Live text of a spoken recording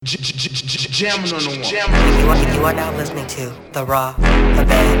Jamming on the one. You are now listening to The Raw, The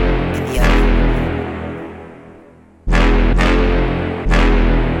Bad, and The Ugly.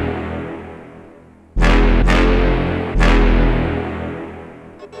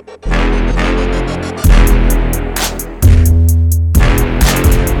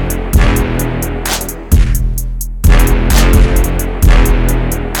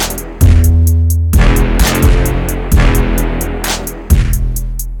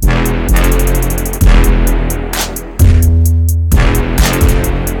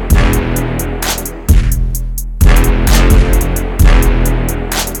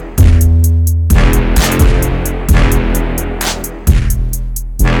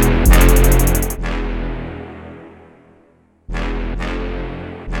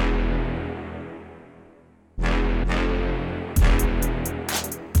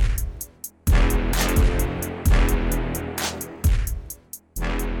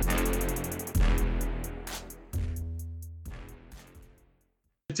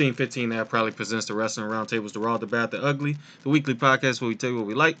 That probably presents the Wrestling Roundtables, The Raw, The Bad, The Ugly, the weekly podcast where we tell you what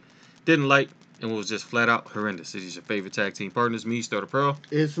we like, didn't like, and what was just flat out horrendous. This is your favorite tag team partners, me, Sterldapearl.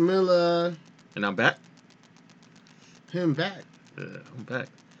 ItzMilla. And I'm back. Him back. Yeah, I'm back.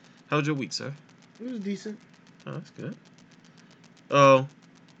 How was your week, sir? It was decent. Oh, that's good.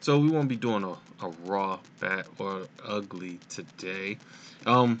 So we won't be doing a Raw, Bad, or Ugly today.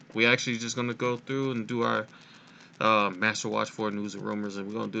 We actually just going to go through and do our Master Watch for news and rumors, and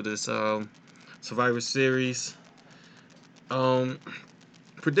we're gonna do this Survivor Series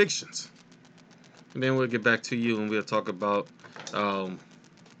predictions, and then we'll get back to you and we'll talk about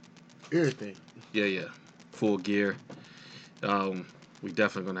everything. Yeah, Full Gear. We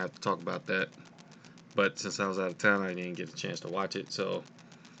definitely gonna have to talk about that, but since I was out of town, I didn't get a chance to watch it. So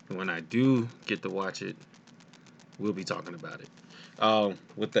when I do get to watch it, we'll be talking about it.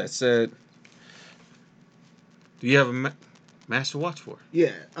 With that said, do you have a Master Watch for?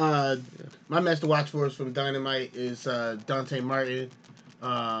 Yeah. My Master Watch for is from Dynamite is Duante Martins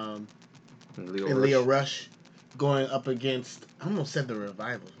and Leo Rush going up against, I almost said the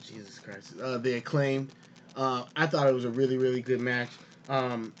Revival. Jesus Christ. The Acclaimed. I thought it was a really, really good match.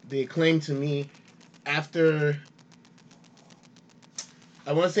 The Acclaimed to me, after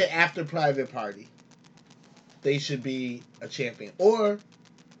Private Party, they should be a champion. Or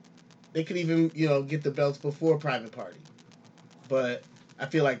they could even, get the belts before Private Party. But I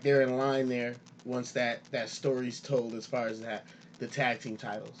feel like they're in line there once that story's told as far as the tag team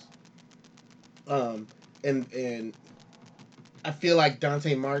titles. And I feel like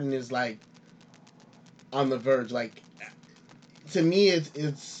Duante Martin is like on the verge. Like, to me,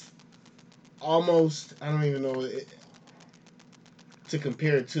 it's almost, I don't even know to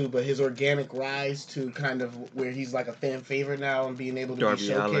compare it to, but his organic rise to kind of where he's like a fan favorite now and being able to Darby be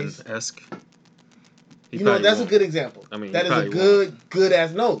showcased. Allen-esque. That's a good example. I mean, that is a good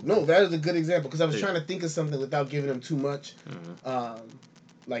ass. No, that is a good example because I was trying to think of something without giving him too much,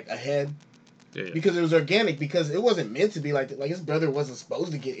 like ahead. Yeah. Because it was organic. Because it wasn't meant to be like his brother wasn't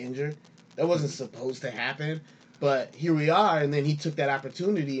supposed to get injured. That wasn't supposed to happen. But here we are, and then he took that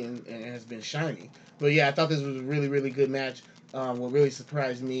opportunity and has been shining. But yeah, I thought this was a really, really good match. What really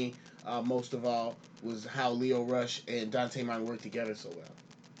surprised me most of all was how Leo Rush and Duante Martin worked together so well,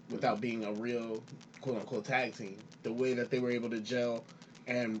 without being a real quote unquote tag team. The way that they were able to gel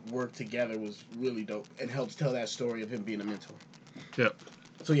and work together was really dope and helps tell that story of him being a mentor. Yep.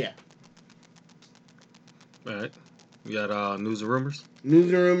 So yeah. All right. We got news and rumors.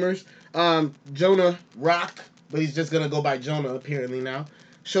 News and rumors. Jonah Rock, but he's just gonna go by Jonah apparently now,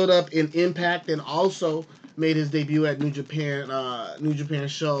 showed up in Impact and also made his debut at New Japan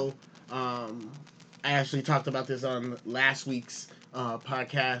show. I actually talked about this on last week's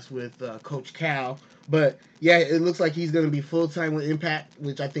podcast with Coach Cal. But yeah, it looks like he's going to be full-time with Impact,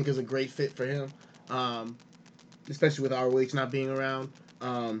 which I think is a great fit for him, especially with ROH not being around,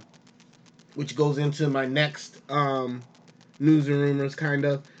 which goes into my next news and rumors, kind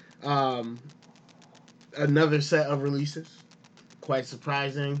of. Another set of releases, quite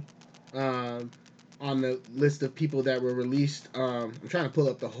surprising. On the list of people that were released, I'm trying to pull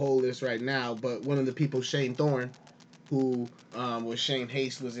up the whole list right now, but one of the people, Shane Thorne, who was Shane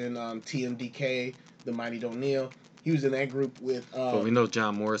Haste, was in TMDK, The Mighty Don't Kneel. He was in that group with... but we know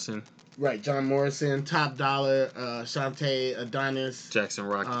John Morrison. Right, John Morrison, Top Dollar, Shantae Adonis. Jackson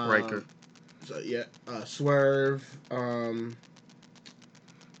Riker. So, yeah, Swerve. You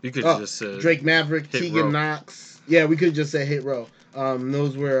could just say... Drake Maverick, Tegan Row. Knox. Yeah, we could just say Hit Row.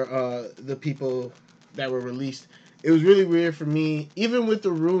 Those were the people that were released. It was really weird for me, even with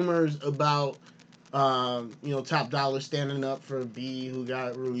the rumors about Top Dollar standing up for B, who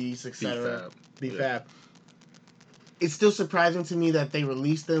got released, etc. B-Fab. It's still surprising to me that they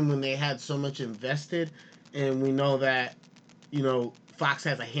released them when they had so much invested, and we know that, Fox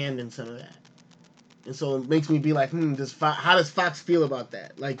has a hand in some of that. And so it makes me be like, how does Fox feel about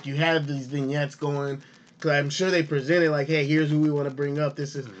that? Like, you have these vignettes going, because I'm sure they present it like, hey, here's who we want to bring up.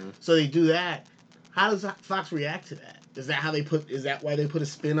 This is So they do that. How does Fox react to that? Is that why they put a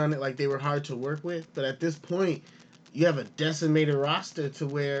spin on it, like they were hard to work with? But at this point, you have a decimated roster to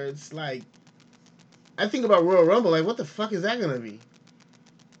where it's like, I think about Royal Rumble, like, what the fuck is that gonna be?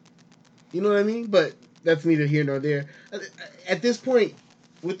 You know what I mean? But that's neither here nor there. At this point,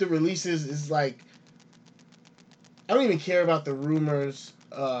 with the releases, it's like, I don't even care about the rumors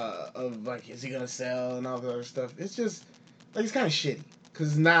of, like, is he gonna sell and all the other stuff. It's just, like, it's kind of shitty.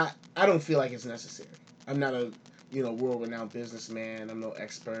 Because I don't feel like it's necessary. I'm not a, world-renowned businessman. I'm no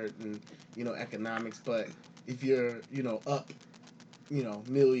expert in, economics. But if you're, up,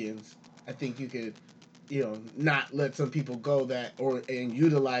 millions, I think you could, not let some people go and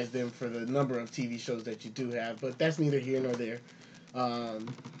utilize them for the number of TV shows that you do have. But that's neither here nor there.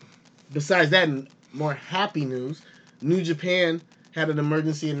 Besides that, more happy news, New Japan had an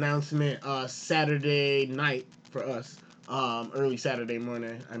emergency announcement Saturday night for us, early Saturday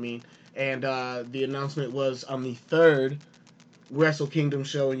morning, and the announcement was on the 3rd WrestleKingdom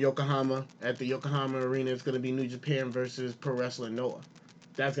show in Yokohama, at the Yokohama Arena. It's going to be New Japan versus Pro Wrestling Noah.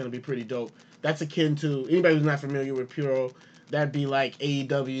 That's going to be pretty dope. That's akin to, anybody who's not familiar with Puro, that'd be like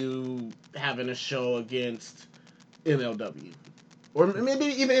AEW having a show against MLW. Or maybe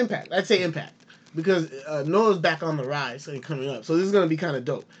even Impact. I'd say Impact. Because Noah's back on the rise and coming up. So this is going to be kind of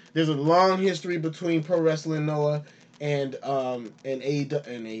dope. There's a long history between Pro Wrestling Noah and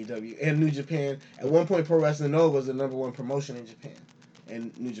AEW and New Japan. At one point, Pro Wrestling Noah was the #1 promotion in Japan.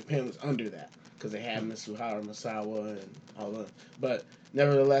 And New Japan was under that. Because they had Mitsuharu Misawa and all that. But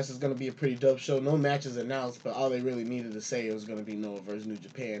nevertheless, it's going to be a pretty dope show. No matches announced, but all they really needed to say was going to be Noah versus New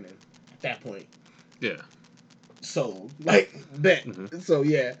Japan. And at that point, sold. Like, bet. So,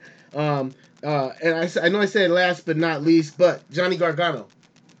 yeah. And I know I said last but not least, but Johnny Gargano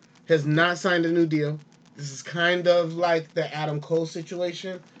has not signed a new deal. This is kind of like the Adam Cole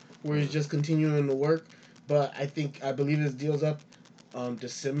situation, where he's just continuing to work. But I believe his deal's up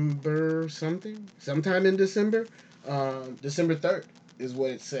December sometime in December. December 3rd is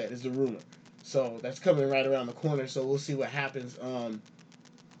what it said, is the rumor. So that's coming right around the corner. So we'll see what happens.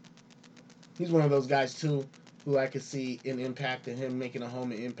 He's one of those guys too, who I could see in Impact and him making a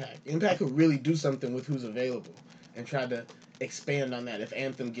home in Impact. Impact could really do something with who's available and try to expand on that if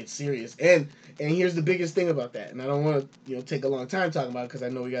Anthem gets serious. And here's the biggest thing about that, and I don't want to take a long time talking about it because I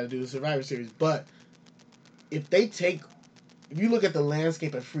know we got to do the Survivor Series, but if you look at the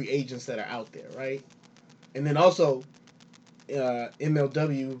landscape of free agents that are out there, right? And then also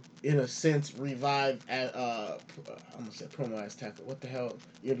MLW, in a sense, revived at, I'm going to say Promo Azteca. What the hell?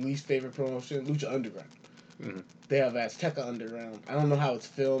 Your least favorite promotion? Lucha Underground. They have Azteca Underground. I don't know how it's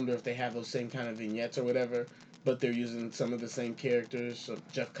filmed or if they have those same kind of vignettes or whatever, but they're using some of the same characters. So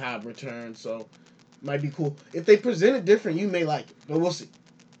Jeff Cobb returns, so might be cool. If they present it different, you may like it, but we'll see.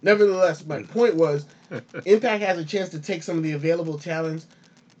 Nevertheless, my point was, Impact has a chance to take some of the available talents,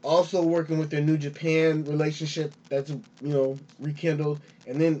 also working with their New Japan relationship that's, rekindled,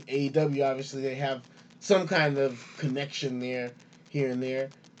 and then AEW, obviously, they have some kind of connection there, here and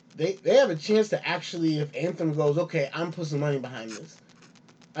there. They have a chance to actually, if Anthem goes, okay, I'm putting some money behind this,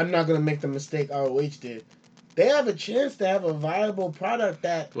 I'm not going to make the mistake ROH did. They have a chance to have a viable product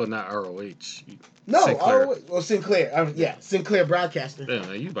that... Well, not ROH. No, Sinclair. ROH. Well, Sinclair. Sinclair Broadcasting.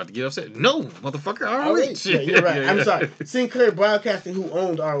 Yeah, you about to get upset. No, motherfucker, ROH. Yeah, you're right. I'm sorry. Sinclair Broadcasting, who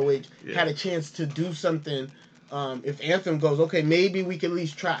owned ROH, had a chance to do something. If Anthem goes, okay, maybe we can at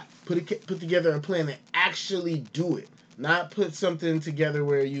least try. Put together a plan to actually do it. Not put something together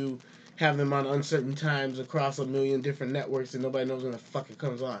where you have them on uncertain times across a million different networks and nobody knows when the fuck it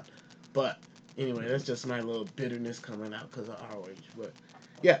comes on. But anyway, that's just my little bitterness coming out because of ROH. But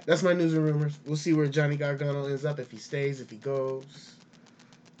yeah, that's my news and rumors. We'll see where Johnny Gargano ends up, if he stays, if he goes.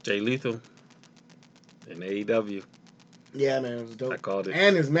 Jay Lethal in AEW. Yeah, man, it was dope. I called it.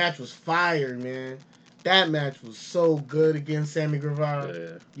 And his match was fire, man. That match was so good against Sammy Guevara.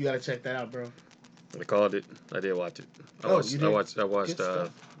 Yeah. You gotta check that out, bro. I called it. I did watch it. I watched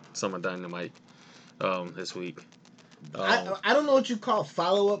Summer Dynamite this week. I don't know what you call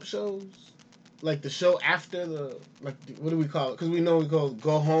follow-up shows. Like the show after what do we call it? Because we know we call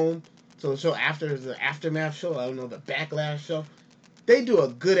Go Home. So the show after is the Aftermath show. I don't know, the Backlash show. They do a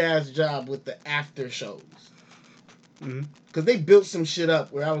good-ass job with the after shows. Because they built some shit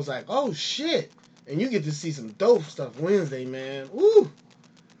up where I was like, oh, shit. And you get to see some dope stuff Wednesday, man. Woo!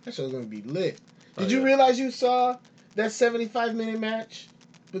 That show's gonna be lit. Did you realize you saw that 75-minute match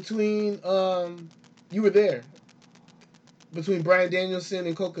between you were there between Bryan Danielson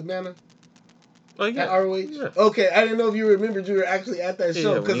and Colt Cabana? Oh yeah. At ROH? Yeah. Okay, I didn't know if you remembered you were actually at that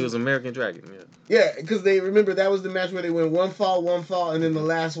show. Yeah, when he was American Dragon. Yeah. Yeah, because they remember that was the match where they went one fall, and then the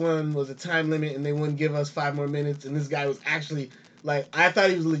last one was a time limit, and they wouldn't give us 5 more minutes. And this guy was actually like, I thought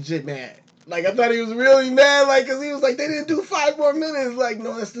he was legit mad. Like, I thought he was really mad, like, because he was like, they didn't do 5 more minutes. Like,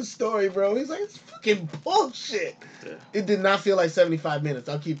 no, that's the story, bro. He's like, it's fucking bullshit. Yeah. It did not feel like 75 minutes.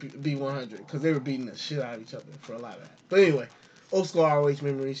 I'll keep it be 100, because they were beating the shit out of each other for a lot of that. But anyway, old school ROH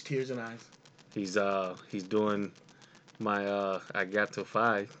memories, tears and eyes. He's doing my I got to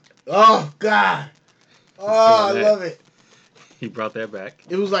 5. Oh God! Oh, I love it. He brought that back.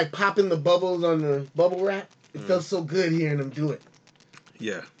 It was like popping the bubbles on the bubble wrap. It felt so good hearing him do it.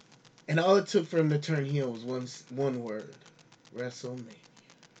 Yeah. And all it took for him to turn heel was one word: WrestleMania.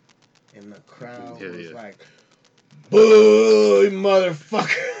 And the crowd was like, "Boo,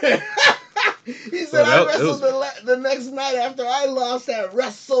 motherfucker!" He said, I wrestled the next night after I lost at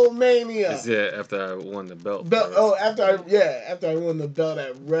WrestleMania. Yeah, after I won the belt. After I won the belt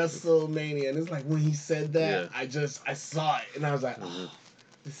at WrestleMania. And it's like when he said that, I saw it. And I was like, oh,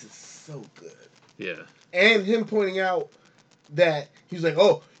 this is so good. Yeah. And him pointing out that he was like,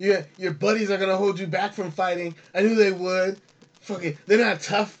 oh, yeah, your buddies are going to hold you back from fighting. I knew they would. Fucking, they're not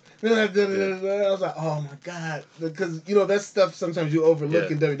tough. I was like, oh my God. Because, you know, that stuff sometimes you overlook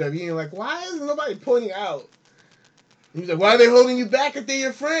in WWE. And like, why is nobody pointing out? And he's like, why are they holding you back if they're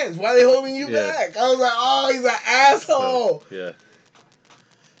your friends? Why are they holding you back? I was like, oh, he's an asshole. Yeah.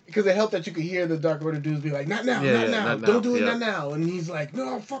 Because it helped that you could hear the Dark Order dudes be like, not now, not now. Don't do it, not now. And he's like,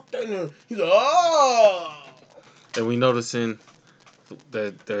 no, fuck that. He's like, oh. And we noticing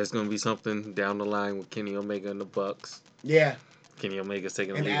that there's going to be something down the line with Kenny Omega and the Bucks. Yeah. Kenny Omega's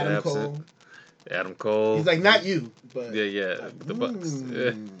taking a leave of absence. Adam Cole. He's like, not you, but... Yeah, like, the Bucks.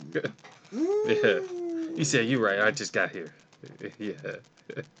 Yeah. He said, you're right, I just got here. Yeah.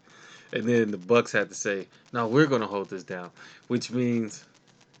 And then the Bucks had to say, no, we're going to hold this down. Which means,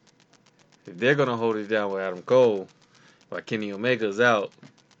 if they're going to hold it down with Adam Cole, while Kenny Omega's out,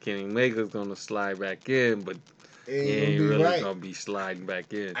 Kenny Omega's going to slide back in, but... He ain't really gonna be sliding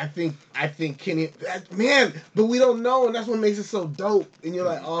back in. I think Kenny, man, but we don't know, and that's what makes it so dope. And you're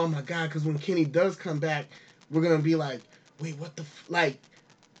like, oh my God, because when Kenny does come back, we're gonna be like, wait, what the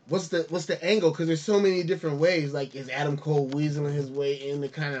what's the angle? Because there's so many different ways. Like, is Adam Cole weaseling his way in to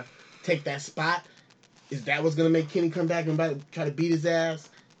kind of take that spot? Is that what's gonna make Kenny come back and try to beat his ass?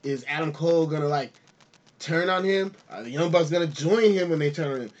 Is Adam Cole gonna like turn on him? Are the Young Bucks gonna join him when they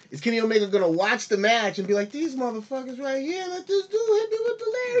turn on him? Is Kenny Omega gonna watch the match and be like, these motherfuckers right here, let this dude hit me with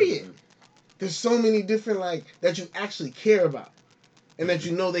the lariat? There's so many different, like, that you actually care about and that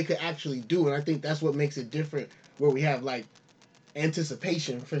you know they could actually do. And I think that's what makes it different, where we have like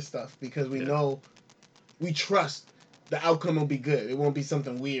anticipation for stuff, because we know, we trust the outcome will be good. It won't be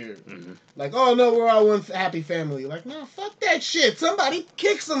something weird. Like, oh no, we're all one happy family. Like, no, fuck that shit. Somebody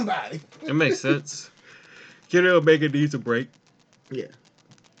kick somebody. It makes sense. Kenny Omega needs a break. Yeah.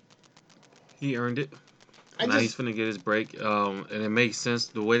 He earned it. Now he's finna get his break. And it makes sense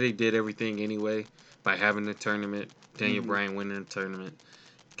the way they did everything anyway, by having the tournament, Daniel Bryan winning the tournament,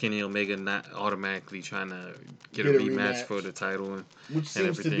 Kenny Omega not automatically trying to get a rematch for the title. Which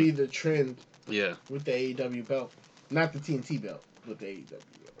seems to be the trend with the AEW belt. Not the TNT belt, but the AEW belt.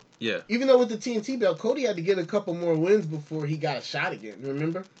 Yeah. Even though with the TNT belt, Cody had to get a couple more wins before he got a shot again,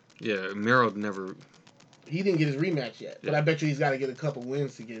 remember? Yeah, Miro never... He didn't get his rematch yet, but I bet you he's got to get a couple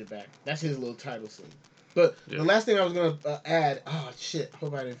wins to get it back. That's his little title scene. But the last thing I was going to add... Oh, shit.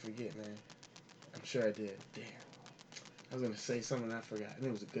 Hope I didn't forget, man. I'm sure I did. Damn. I was going to say something I forgot, and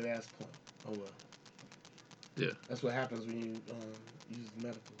it was a good-ass point. Oh, well. Yeah. That's what happens when you use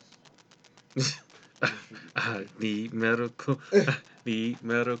medicals. I need medical. I need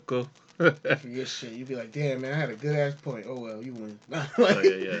medical. Forget shit. You'd be like, damn, man, I had a good-ass point. Oh, well, you win. Yeah.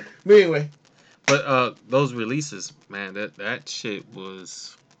 But anyway... But those releases, man, that shit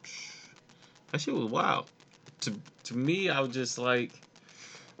was wild. To me, I was just like,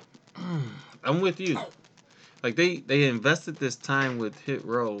 I'm with you. Like they invested this time with Hit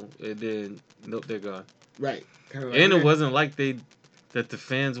Row, and then nope, they're gone. Right. Kind of and it wasn't like that the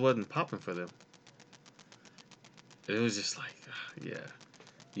fans wasn't popping for them. It was just like,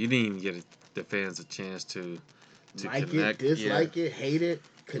 you didn't even give the fans a chance to like connect. it, dislike it, hate it,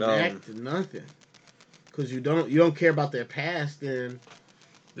 connect, nothing. Because you don't care about their past in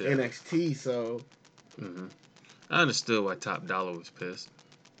NXT, so... I understood why Top Dollar was pissed.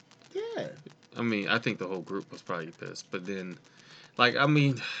 Yeah. I mean, I think the whole group was probably pissed. But then, like, I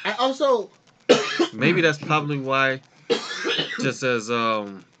mean, I also maybe that's probably why. Just as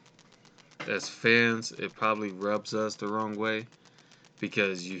fans, it probably rubs us the wrong way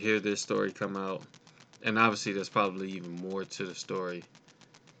because you hear this story come out, and obviously there's probably even more to the story.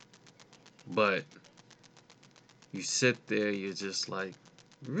 But you sit there, you're just like,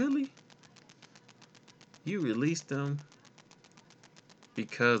 really? You released them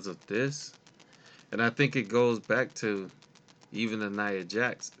because of this? And I think it goes back to even the Nia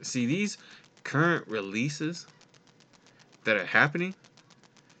Jax. See, these current releases that are happening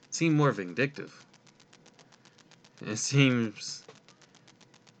seem more vindictive. It seems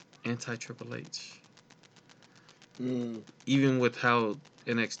anti-Triple H. Even with how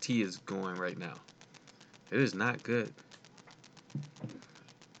NXT is going right now. It is not good.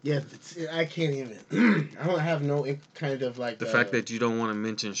 Yeah, I can't even. I don't have no kind of like the fact that you don't want to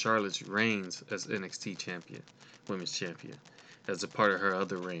mention Charlotte's reigns as NXT champion, women's champion, as a part of her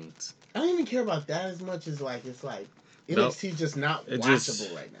other reigns. I don't even care about that as much as like it's like NXT's just not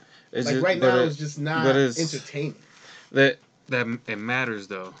watchable right now. Like just, right now, it's just not entertaining. That it matters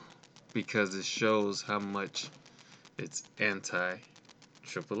though, because it shows how much it's anti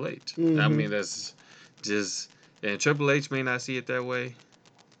Triple H. I mean, that's just, and Triple H may not see it that way.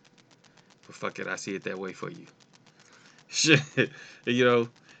 But fuck it, I see it that way for you. Shit, you know,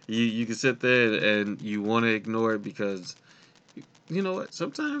 you can sit there and you want to ignore it because, you know what,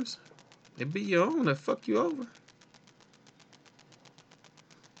 sometimes it be your own that fuck you over.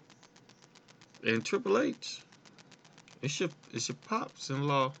 And Triple H, it's your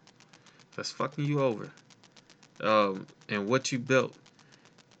pops-in-law that's fucking you over. And what you built.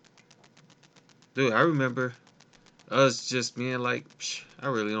 Dude, I remember us just being like, I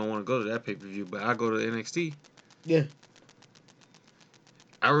really don't want to go to that pay-per-view, but I go to NXT. Yeah.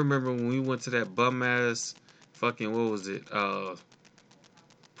 I remember when we went to that bum-ass fucking, what was it?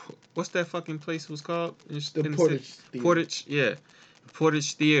 What's that fucking place was called? The Portage Theater. Portage, yeah.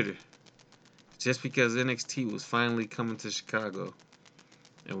 Portage Theater. Just because NXT was finally coming to Chicago.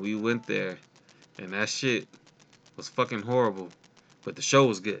 And we went there. And that shit was fucking horrible. But the show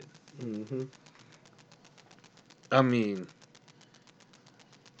was good. I mean,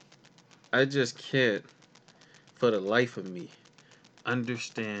 I just can't, for the life of me,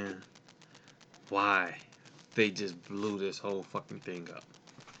 understand why they just blew this whole fucking thing up.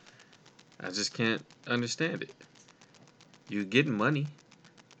 I just can't understand it. You're getting money.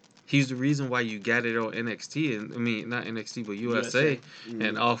 He's the reason why you got it on NXT, and I mean not NXT but USA.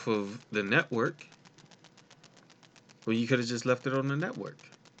 And off of the network. Well, you could have just left it on the network.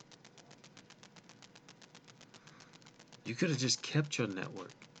 You could have just kept your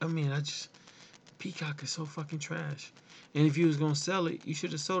network. I mean, Peacock is so fucking trash. And if you was gonna sell it, you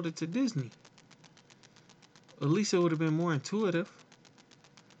should have sold it to Disney. At least it would have been more intuitive.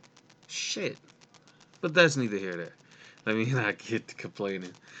 Shit. But that's neither here nor there. Let me not get to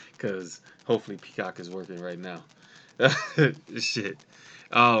complaining, because hopefully Peacock is working right now. Shit.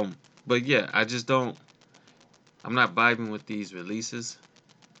 But yeah, I'm not vibing with these releases,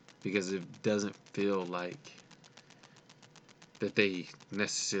 because it doesn't feel like that they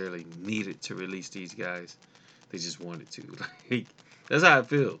necessarily needed to release these guys. They just wanted to. Like, that's how it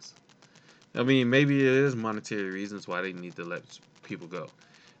feels. I mean, maybe it is monetary reasons why they need to let people go.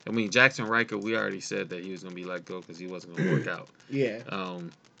 I mean, Jackson Riker, we already said that he was going to be let go because he wasn't going to work out. Yeah.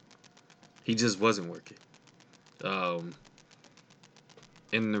 He just wasn't working.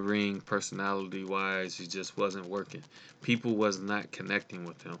 In the ring, personality-wise, he just wasn't working. People was not connecting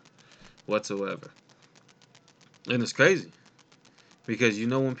with him whatsoever. And it's crazy. Because you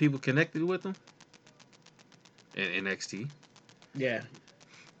know when people connected with him? In NXT. Yeah.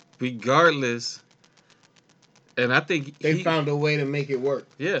 Regardless, and I think they found a way to make it work.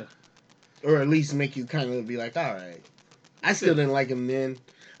 Yeah. Or at least make you kind of be like, all right. I still didn't like him then.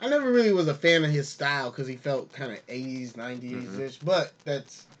 I never really was a fan of his style because he felt kind of 80s, 90s-ish. But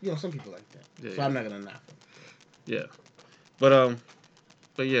that's, some people like that. Yeah, so I'm not going to knock him. Yeah. But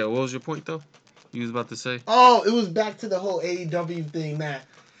yeah, what was your point, though? You was about to say? Oh, it was back to the whole AEW thing, that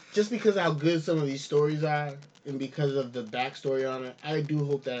just because how good some of these stories are and because of the backstory on it, I do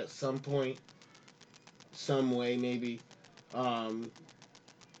hope that at some point, some way maybe,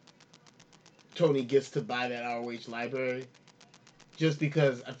 Tony gets to buy that ROH library. Just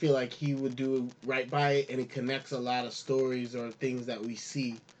because I feel like he would do right by it, and it connects a lot of stories or things that we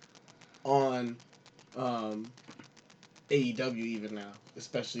see on AEW even now,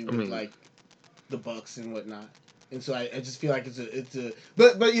 especially with like the Bucks and whatnot. And so I just feel like it's a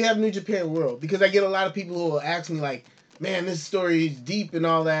but you have New Japan World, because I get a lot of people who will ask me like, man, this story is deep and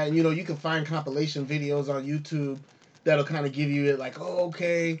all that. And, you know, you can find compilation videos on YouTube that'll kind of give you it like, oh,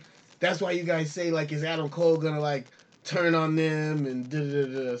 okay, that's why you guys say, like, is Adam Cole gonna, like, turn on them and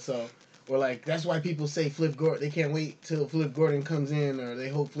da-da-da-da. So, or, like, that's why people say Flip Gordon, they can't wait till Flip Gordon comes in, or they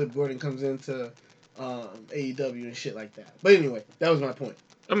hope Flip Gordon comes into AEW and shit like that. But anyway, that was my point.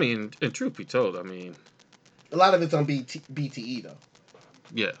 I mean, and truth be told, I mean, a lot of it's on BTE, though.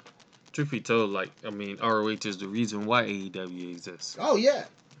 Yeah. Truth be told, like, I mean, ROH is the reason why AEW exists. Oh, yeah.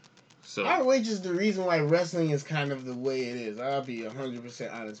 So ROH is the reason why wrestling is kind of the way it is. I'll be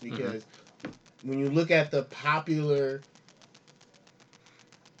 100% honest, because when you look at the popular,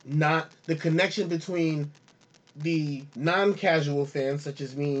 not the connection between the non-casual fans, such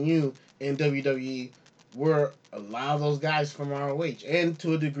as me and you, and WWE, were a lot of those guys from ROH, and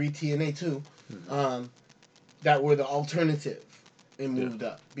to a degree TNA too, that were the alternative and moved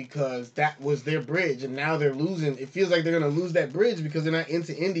up, because that was their bridge, and now they're losing. It feels like they're going to lose that bridge because they're not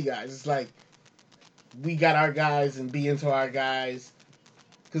into indie guys. It's like, we got our guys and be into our guys,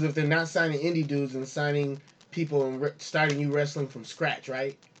 because if they're not signing indie dudes and signing people and starting you wrestling from scratch,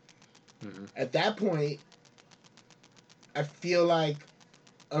 right? At that point, I feel like,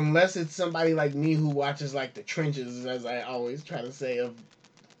 unless it's somebody like me who watches like the trenches, as I always try to say, of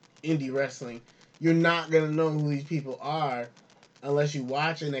indie wrestling, you're not going to know who these people are unless you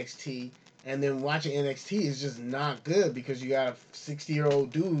watch NXT, and then watching NXT is just not good because you got a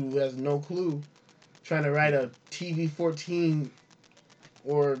 60-year-old dude who has no clue trying to write a TV 14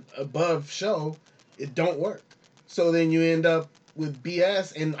 or above show. It don't work. So then you end up with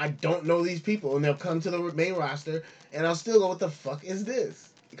BS, and I don't know these people, and they'll come to the main roster, and I'll still go, what the fuck is this?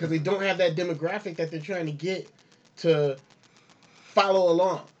 Because they don't have that demographic that they're trying to get to follow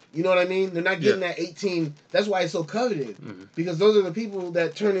along. You know what I mean? They're not getting that 18. That's why it's so coveted. Because those are the people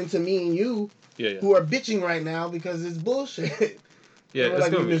that turn into me and you who are bitching right now because it's bullshit. Yeah, it's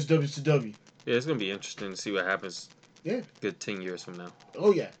like, this WCW. Yeah, it's going to be interesting to see what happens. Yeah. Good 10 years from now.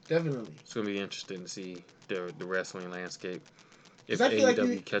 Oh, yeah, definitely. It's going to be interesting to see the wrestling landscape. If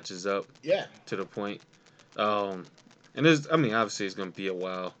AEW catches up to the point. And there's, I mean, obviously it's going to be a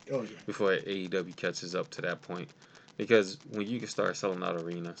while before AEW catches up to that point. Because when you can start selling out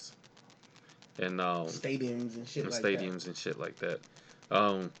arenas and stadiums and shit like that.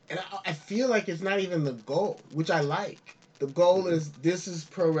 And I feel like it's not even the goal, which I like. The goal is, this is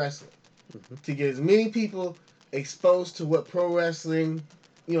pro wrestling. To get as many people exposed to what pro wrestling,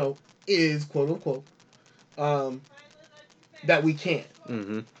 you know, is, quote unquote, that we can.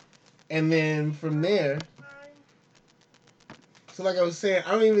 And then from there, so like I was saying,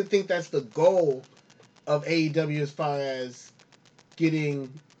 I don't even think that's the goal of AEW as far as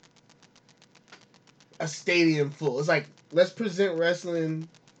getting a stadium full. It's like, let's present wrestling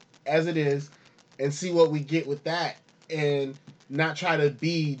as it is and see what we get with that, and not try to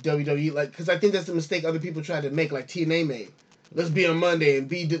be WWE, like, because I think that's the mistake other people try to make, like TNA made. Let's be on Monday and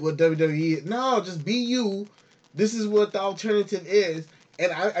be what WWE is. No, just be you. This is what the alternative is.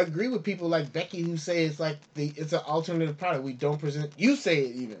 And I agree with people like Becky who say it's like it's an alternative product. We don't present. You say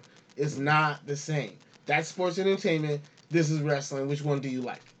it even. It's not the same. That's sports entertainment. This is wrestling. Which one do you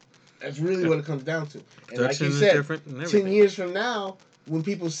like? That's really what it comes down to. And like you said, 10 years from now, when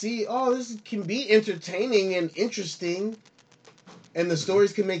people see, oh, this can be entertaining and interesting, and the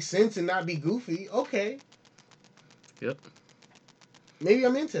stories can make sense and not be goofy, okay. Yep. Maybe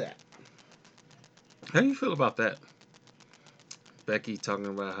I'm into that. How do you feel about that? Becky talking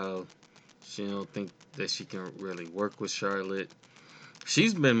about how she don't think that she can really work with Charlotte.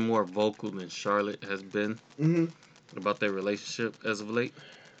 She's been more vocal than Charlotte has been about their relationship as of late.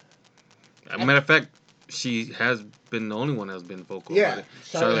 As a matter of fact, she has been the only one that's been vocal about it.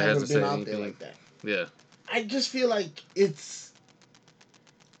 Charlotte hasn't been out there like that. Yeah. I just feel like it's...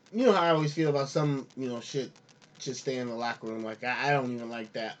 You know how I always feel about some, you know, shit stay in the locker room. Like, I don't even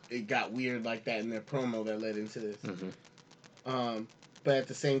like that. It got weird like that in their promo that led into this. But at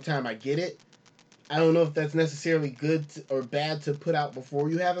the same time, I get it. I don't know if that's necessarily good or bad to put out before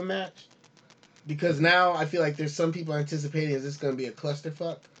you have a match. Because now I feel like there's some people anticipating, is this going to be a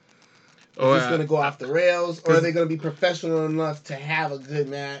clusterfuck? Is this going to go off the rails? Or are they going to be professional enough to have a good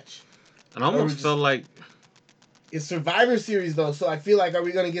match? And I almost felt like... It's Survivor Series, though, so I feel like, are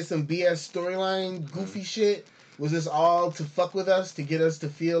we going to get some BS storyline, goofy shit? Was this all to fuck with us, to get us to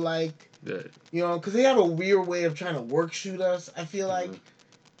feel like... You know, because they have a weird way of trying to work shoot us, I feel like.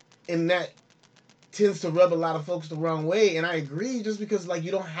 And that tends to rub a lot of folks the wrong way. And I agree, just because, like,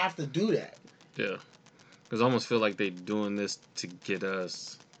 you don't have to do that. Yeah. Because I almost feel like they're doing this to get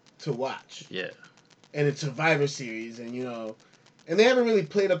us... to watch. Yeah. And it's Survivor Series, and, you know... And they haven't really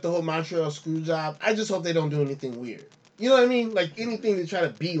played up the whole Montreal Screwjob. I just hope they don't do anything weird. You know what I mean? Like anything to try to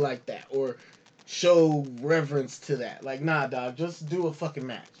be like that or show reverence to that. Like, nah, dog, just do a fucking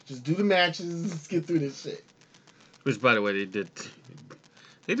match. Just do the matches. Let's get through this shit. Which, by the way,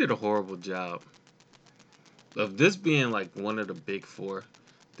 they did a horrible job of this being like one of the big four.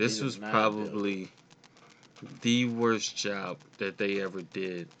 This was probably the worst job that they ever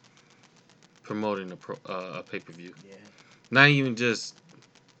did promoting a pay-per-view. Yeah. Not even just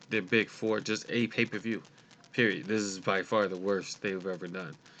the big four, just a pay-per-view. Period. This is by far the worst they've ever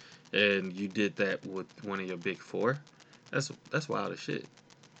done. And you did that with one of your big four. That's wild as shit.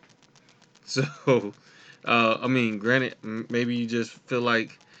 So, I mean, granted, maybe you just feel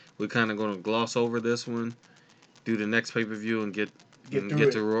like we're kind of going to gloss over this one, do the next pay-per-view, and get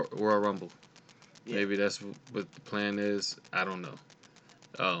to Royal Rumble. Yeah. Maybe that's what the plan is. I don't know.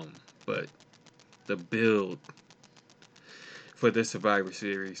 But the build for the Survivor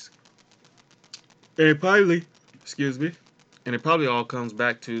Series, and it probably all comes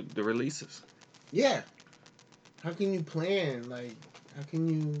back to the releases. Yeah. How can you plan? Like, how can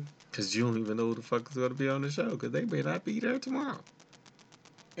you? Because you don't even know who the fuck is going to be on the show. Because they may not be there tomorrow.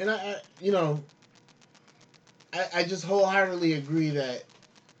 And I just wholeheartedly agree that,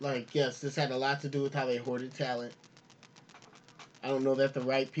 like, yes, this had a lot to do with how they hoarded talent. I don't know that the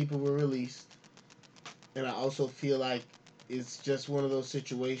right people were released. And I also feel like it's just one of those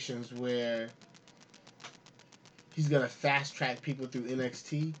situations where he's going to fast track people through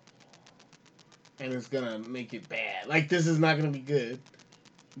NXT. And it's going to make it bad. Like, this is not going to be good.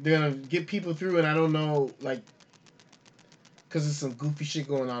 They're going to get people through, and I don't know, like, because there's some goofy shit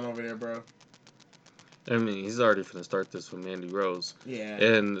going on over there, bro. I mean, he's already finna start this with Mandy Rose. Yeah.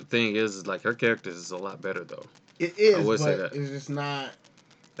 And the thing is like, her character is a lot better, though. It is, I would but say that. it's just not...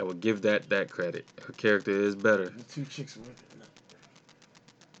 I would give that credit. Her character is better. The two chicks were...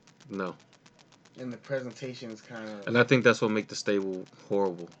 No. And the presentation is kind of... And I think that's what makes the stable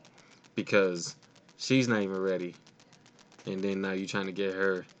horrible. Because she's not even ready. And then now you're trying to get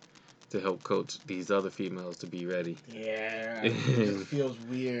her to help coach these other females to be ready. Yeah, it just feels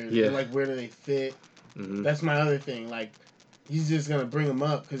weird. Yeah. And like, where do they fit? Mm-hmm. That's my other thing. Like, he's just going to bring them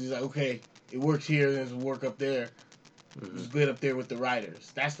up because he's like, okay, it works here, there's work up there. Mm-hmm. It's good up there with the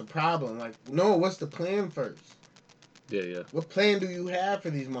writers. That's the problem. Like, no, what's the plan first? Yeah. What plan do you have for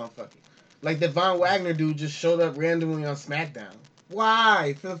these motherfuckers? Like, the Von Wagner dude just showed up randomly on SmackDown.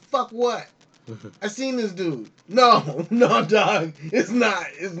 Why? For the fuck what? I seen this dude. No, dog. It's not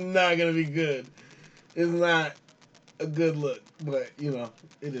gonna be good. It's not a good look, but you know,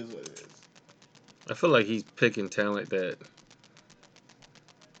 it is what it is. I feel like he's picking talent that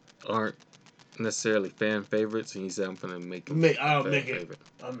aren't necessarily fan favorites, and he said, "I'm gonna make them favorite."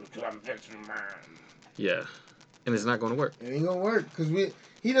 I'm fixing mine. Yeah, and it's not gonna work. It ain't gonna work because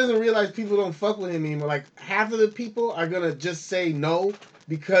he doesn't realize people don't fuck with him anymore. Like, half of the people are gonna just say no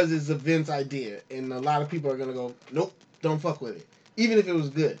because it's a Vince idea, and a lot of people are gonna go, nope, don't fuck with it, even if it was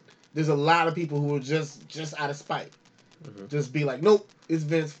good. There's a lot of people who are just out of spite, just be like, nope, it's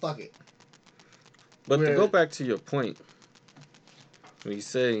Vince, fuck it. But to go back to your point, when you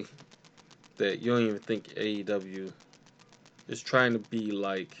say that you don't even think AEW is trying to be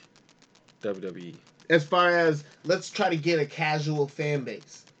like WWE. As far as, let's try to get a casual fan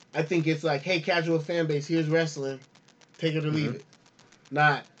base. I think it's like, hey, casual fan base, here's wrestling. Take it or leave it.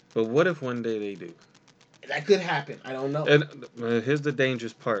 Not. But what if one day they do? That could happen. I don't know. And here's the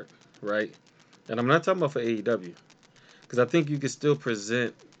dangerous part, right? And I'm not talking about for AEW. Because I think you can still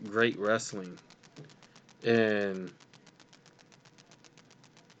present great wrestling. And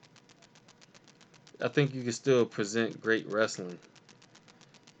I think you can still present great wrestling.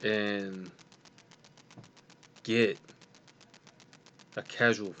 And get a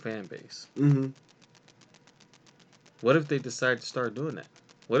casual fan base. Mm-hmm. What if they decide to start doing that?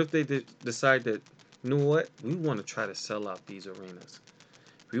 What if they decide that, you know what? We want to try to sell out these arenas.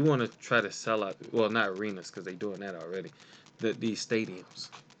 We want to try to sell out, well, not arenas because they're doing that already, these stadiums.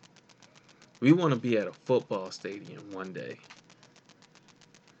 We want to be at a football stadium one day.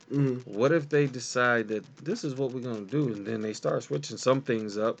 Mm-hmm. What if they decide that this is what we're going to do, and then they start switching some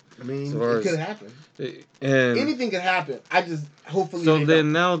things up? I mean, it could happen. And anything could happen. I just, hopefully so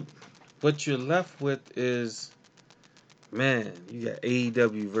then now what you're left with is, man, you got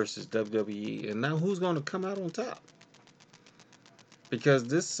AEW versus WWE, and now who's going to come out on top? Because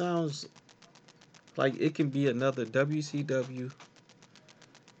this sounds like it can be another WCW,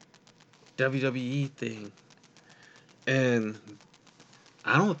 WWE thing, and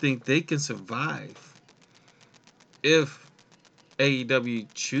I don't think they can survive if AEW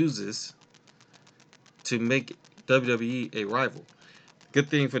chooses to make WWE a rival. Good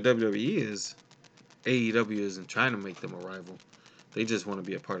thing for WWE is AEW isn't trying to make them a rival. They just want to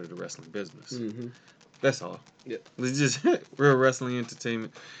be a part of the wrestling business. Mm-hmm. That's all. Yep. It's just we're a wrestling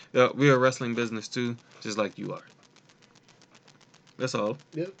entertainment. We're a wrestling business too, just like you are. That's all.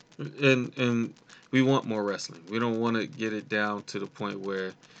 Yep. And we want more wrestling. We don't want to get it down to the point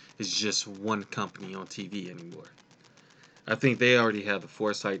where it's just one company on TV anymore. I think they already have the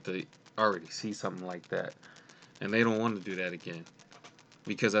foresight to already see something like that, and they don't want to do that again.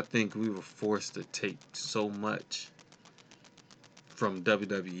 Because I think we were forced to take so much from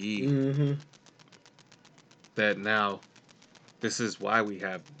WWE Mm-hmm. that now this is why we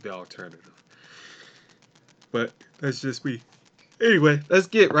have the alternative. But that's just me. Anyway, let's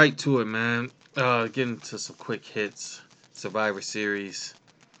get right to it, man. Get into some quick hits. Survivor Series.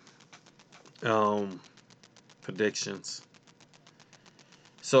 Predictions.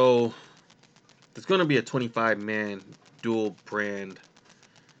 So, there's going to be a 25-man dual brand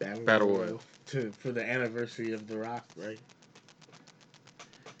Battle Royal. For the anniversary of The Rock, right?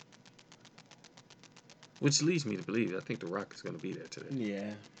 Which leads me to believe I think The Rock is going to be there today.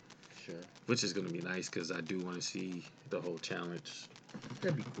 Yeah, sure. Which is going to be nice because I do want to see the whole challenge.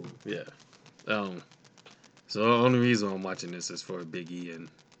 That'd be cool. Yeah. So the only reason I'm watching this is for Big E and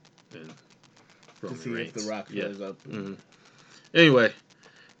Roman To see Reigns. if The Rock shows up. Mm-hmm. Anyway,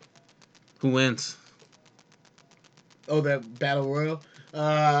 who wins? Oh, that Battle Royal?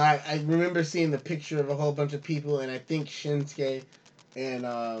 I remember seeing the picture of a whole bunch of people, and I think Shinsuke and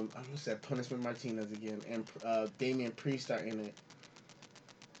I almost said Punishment Martinez again, and Damian Priest are in it.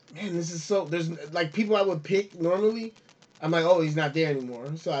 Man, this is so. There's like people I would pick normally. I'm like, oh, he's not there anymore,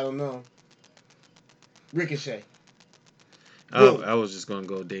 so I don't know. Ricochet. I was just gonna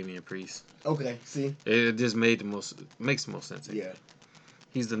go Damian Priest. Okay, see. It just makes the most sense. Yeah.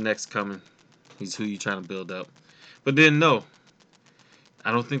 He's the next coming. He's who you're trying to build up. But then no,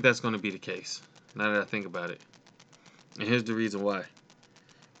 I don't think that's gonna be the case. Now that I think about it, and here's the reason why.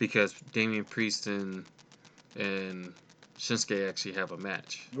 Because Damian Priest and Shinsuke actually have a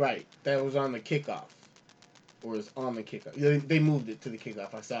match. Right. That was on the kickoff. Or it's on the kickoff. They moved it to the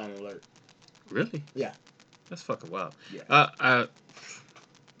kickoff. I saw an alert. Really? Yeah. That's fucking wild. Yeah.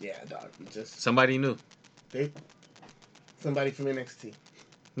 Yeah, dog. Just somebody knew. Somebody from NXT.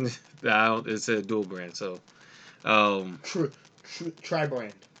 It said dual brand, so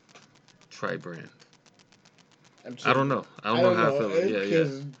Tri-brand. Tri-brand. I don't know. I don't know how I feel. Yeah.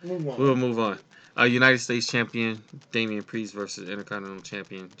 Move on. We'll move on. United States Champion Damian Priest versus Intercontinental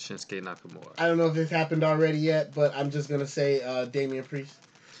Champion Shinsuke Nakamura. I don't know if this happened already yet, but I'm just gonna say Damian Priest.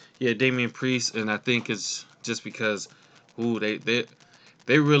 Yeah, Damian Priest, and I think it's just because, they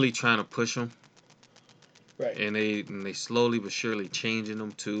really trying to push him, right? And they slowly but surely changing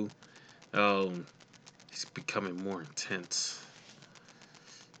him too. He's becoming more intense,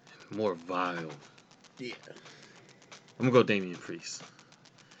 more vile. Yeah. I'm gonna go Damian Priest.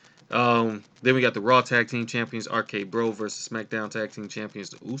 Then we got the Raw Tag Team Champions RK Bro versus SmackDown Tag Team Champions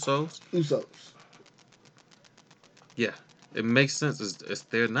the Usos. Yeah, it makes sense. It's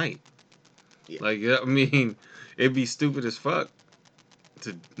their night. Yeah. Like, I mean, it'd be stupid as fuck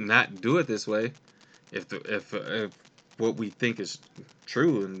to not do it this way. If what we think is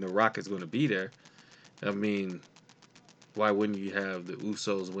true and The Rock is going to be there, I mean, why wouldn't you have the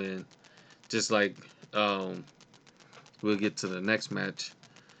Usos win? Just like we'll get to the next match.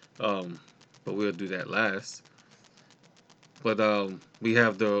 But we'll do that last. But we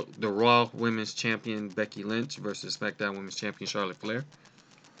have the Raw Women's Champion Becky Lynch versus SmackDown Women's Champion Charlotte Flair.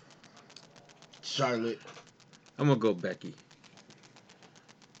 Charlotte. I'm gonna go Becky.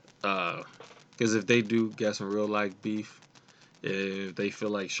 Because if they do get some real life beef, if they feel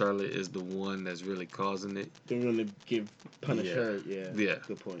like Charlotte is the one that's really causing it, they're gonna punish her. Yeah.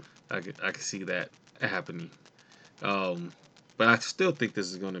 Good point. I can see that happening. But I still think this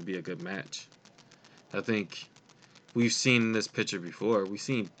is going to be a good match. I think we've seen this picture before. We've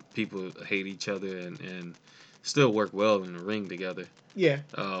seen people hate each other and still work well in the ring together. Yeah.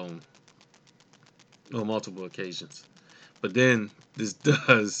 On multiple occasions. But then this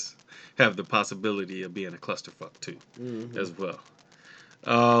does have the possibility of being a clusterfuck too, as well.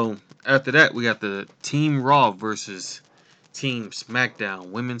 After that, we got the Team Raw versus Team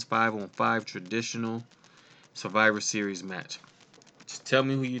SmackDown Women's 5-on-5 traditional Survivor Series match. Just tell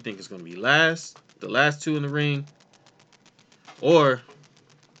me who you think is going to be the last two in the ring, or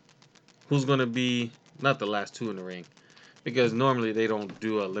who's going to be not the last two in the ring, because normally they don't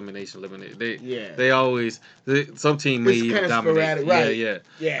do elimination. They always some team may even dominate. Sporadic, right?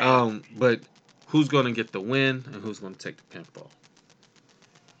 Yeah. But who's going to get the win and who's going to take the pinfall?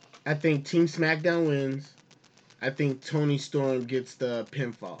 I think Team SmackDown wins. I think Toni Storm gets the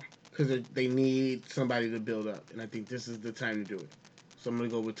pinfall. because they need somebody to build up, and I think this is the time to do it. So I'm gonna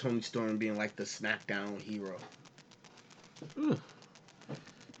go with Tony Storm being like the SmackDown hero. Ooh,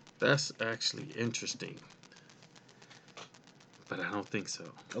 that's actually interesting, but I don't think so.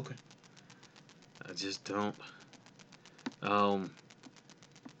 Okay. I just don't.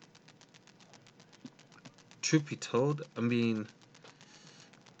 Truth be told, I mean,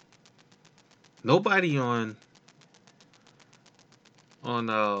 nobody on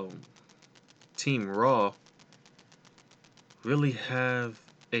Team Raw really have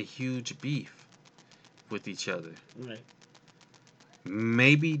a huge beef with each other. Right.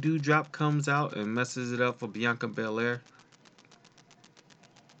 Maybe Doudrop comes out and messes it up for Bianca Belair.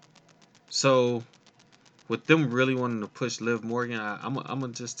 So, with them really wanting to push Liv Morgan, I'm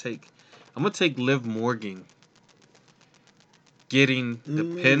gonna take Liv Morgan getting the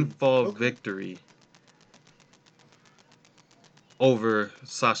pinfall victory over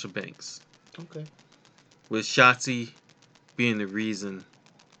Sasha Banks. Okay. With Shotzi being the reason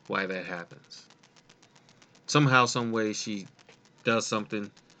why that happens. Somehow, some way, she does something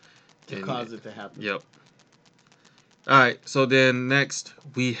to cause it to happen. Yep. Alright, so then next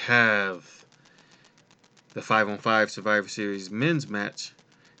we have the 5-on-5 Survivor Series men's match.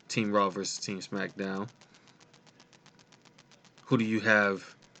 Team Raw versus Team SmackDown. Who do you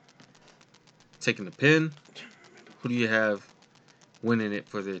have taking the pin? Who do you have winning it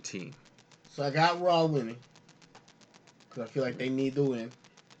for their team? So I got Raw winning. Because I feel like they need to win.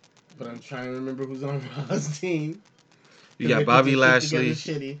 But I'm trying to remember who's on Raw's team. You got Bobby Lashley.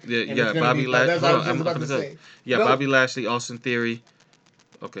 You got Bobby Lashley. That's what I was just about to say. You got Bobby Lashley, Austin Theory.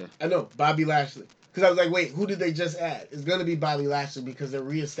 Okay. I know, Bobby Lashley. Because I was like, wait, who did they just add? It's going to be Bobby Lashley because they're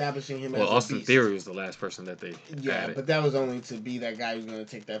reestablishing him as a beast. Well, Austin Theory was the last person that they added. But that was only to be that guy who's going to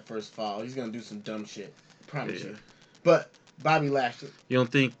take that first fall. He's going to do some dumb shit. Promise you. But Bobby Lashley. You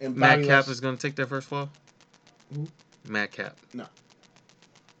don't think Matt Cap is going to take that first fall? Who? Matt Cap. No.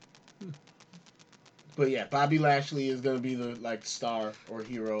 But yeah, Bobby Lashley is going to be the star or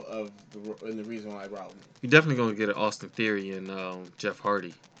hero of the reason why Raw won. You're definitely going to get an Austin Theory and Jeff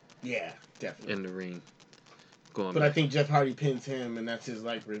Hardy. Yeah, definitely. In the ring. But I think Jeff Hardy pins him, and that's his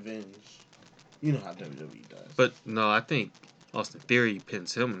revenge. You know how WWE does. But no, I think Austin Theory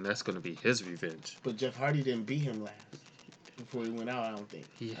pins him, and that's going to be his revenge. But Jeff Hardy didn't beat him last before he went out. I don't think.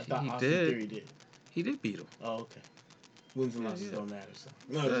 I thought Austin Theory did. He did beat him. Oh, okay. Wins and losses don't matter. So.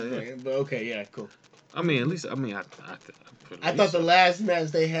 No, just saying. But okay, yeah, cool. I mean, at least I thought the last match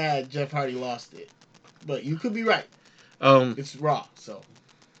they had, Jeff Hardy lost it, but you could be right. It's Raw, so.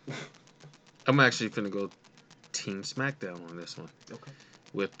 I'm actually gonna go Team SmackDown on this one. Okay.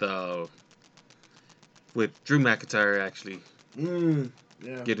 With Drew McIntyre actually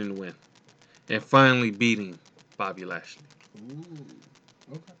getting the win and finally beating Bobby Lashley. Ooh.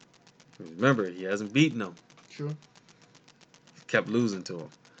 Okay. Remember, he hasn't beaten him. True. Kept losing to him.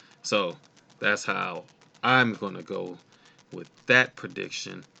 So that's how I'm gonna go with that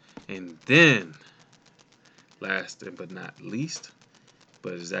prediction. And then, last but not least,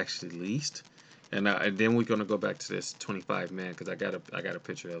 but it's actually least. And then we're gonna go back to this 25 man because I got a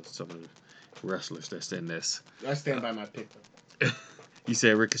picture of some of the wrestlers that's in this. I stand by my pick. You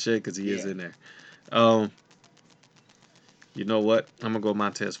said Ricochet because he is in there. You know what? I'm gonna go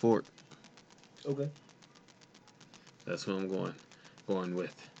Montez Ford. Okay. That's what I'm going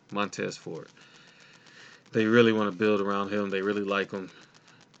with. Montez Ford. They really want to build around him. They really like him.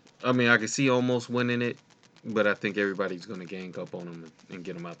 I mean, I can see almost winning it, but I think everybody's going to gang up on him and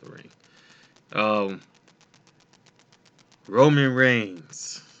get him out the ring. Roman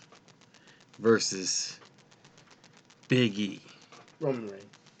Reigns versus Big E. Roman Reigns.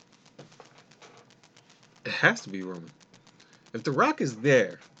 It has to be Roman. If The Rock is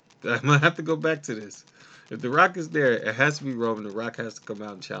there, I'm going to have to go back to this. If The Rock is there, it has to be Roman. The Rock has to come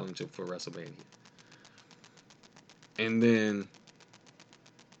out and challenge him for WrestleMania. And then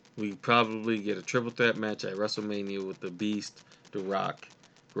we probably get a triple threat match at WrestleMania with The Beast, The Rock,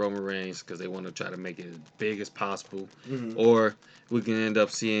 Roman Reigns, because they want to try to make it as big as possible. Mm-hmm. Or we can end up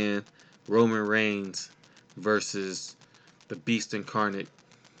seeing Roman Reigns versus the Beast Incarnate,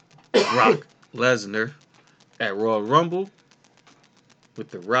 Brock Lesnar, at Royal Rumble with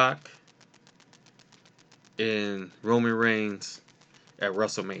The Rock and Roman Reigns at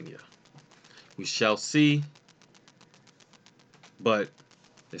WrestleMania. We shall see. But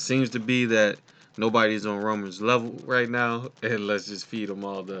it seems to be that nobody's on Roman's level right now, and let's just feed them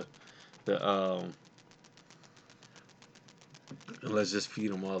all the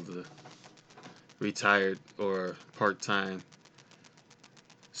retired or part-time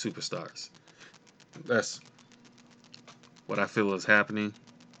superstars. That's what I feel is happening.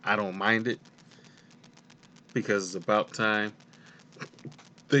 I don't mind it because it's about time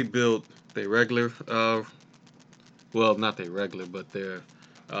they built their regular, well, not their regular, but their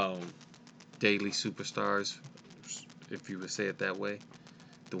daily superstars, if you would say it that way.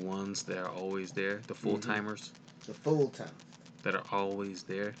 The ones that are always there, the full timers. The full time. That are always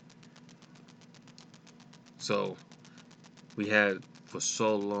there. So we had for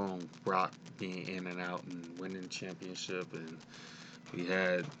so long Brock being in and out and winning the championship, and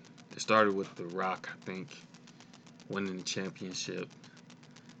it started with The Rock, I think, winning the championship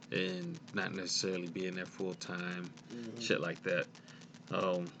and not necessarily being there full time, shit like that.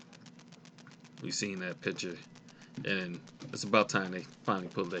 We've seen that picture, and it's about time they finally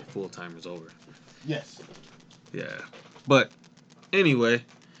put their full timers over. Yes. Yeah. But anyway,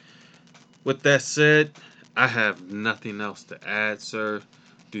 with that said, I have nothing else to add, sir.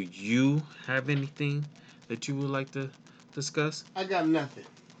 Do you have anything that you would like to discuss? I got nothing.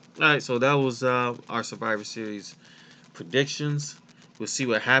 All right, so that was our Survivor Series predictions. We'll see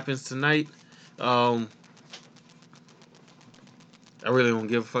what happens tonight. I really don't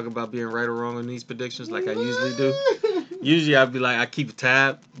give a fuck about being right or wrong on these predictions like I usually do. Usually I'd be like, I keep a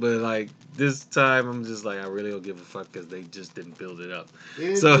tab, but like this time I'm just like, I really don't give a fuck because they just didn't build it up.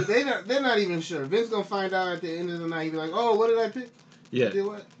 They're not even sure. Vince gonna find out at the end of the night. He'll be like, oh, what did I pick? Yeah. You did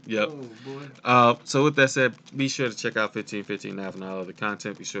what? Yep. Oh, boy. So with that said, be sure to check out 1515 Nav and all other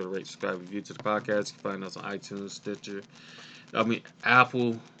content. Be sure to rate, subscribe, review to the podcast. You can find us on iTunes,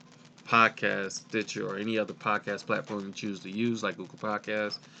 Apple Podcast, Stitcher, or any other podcast platform you choose to use, like Google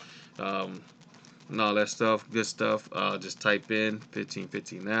Podcasts, and all that stuff. Good stuff. Just type in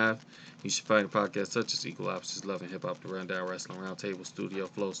 1515 Nav. You should find podcasts such as Equal Opposites, Love and Hip Hop, The Rundown, Wrestling Roundtable, Studio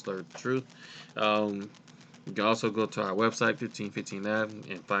Flow, Slurred the Truth. You can also go to our website, 1515 Nav,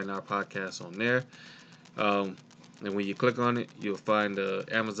 and find our podcasts on there. And when you click on it, you'll find the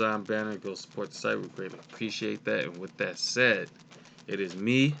Amazon banner. Go support the site. We greatly appreciate that. And with that said, it is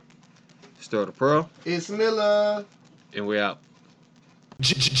me, Sterldapearl. ItzMilla. And we're out.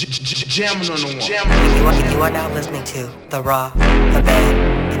 Jamming on the one. You are now listening to The Raw, The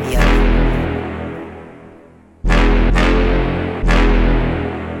Bad, and the Ugly.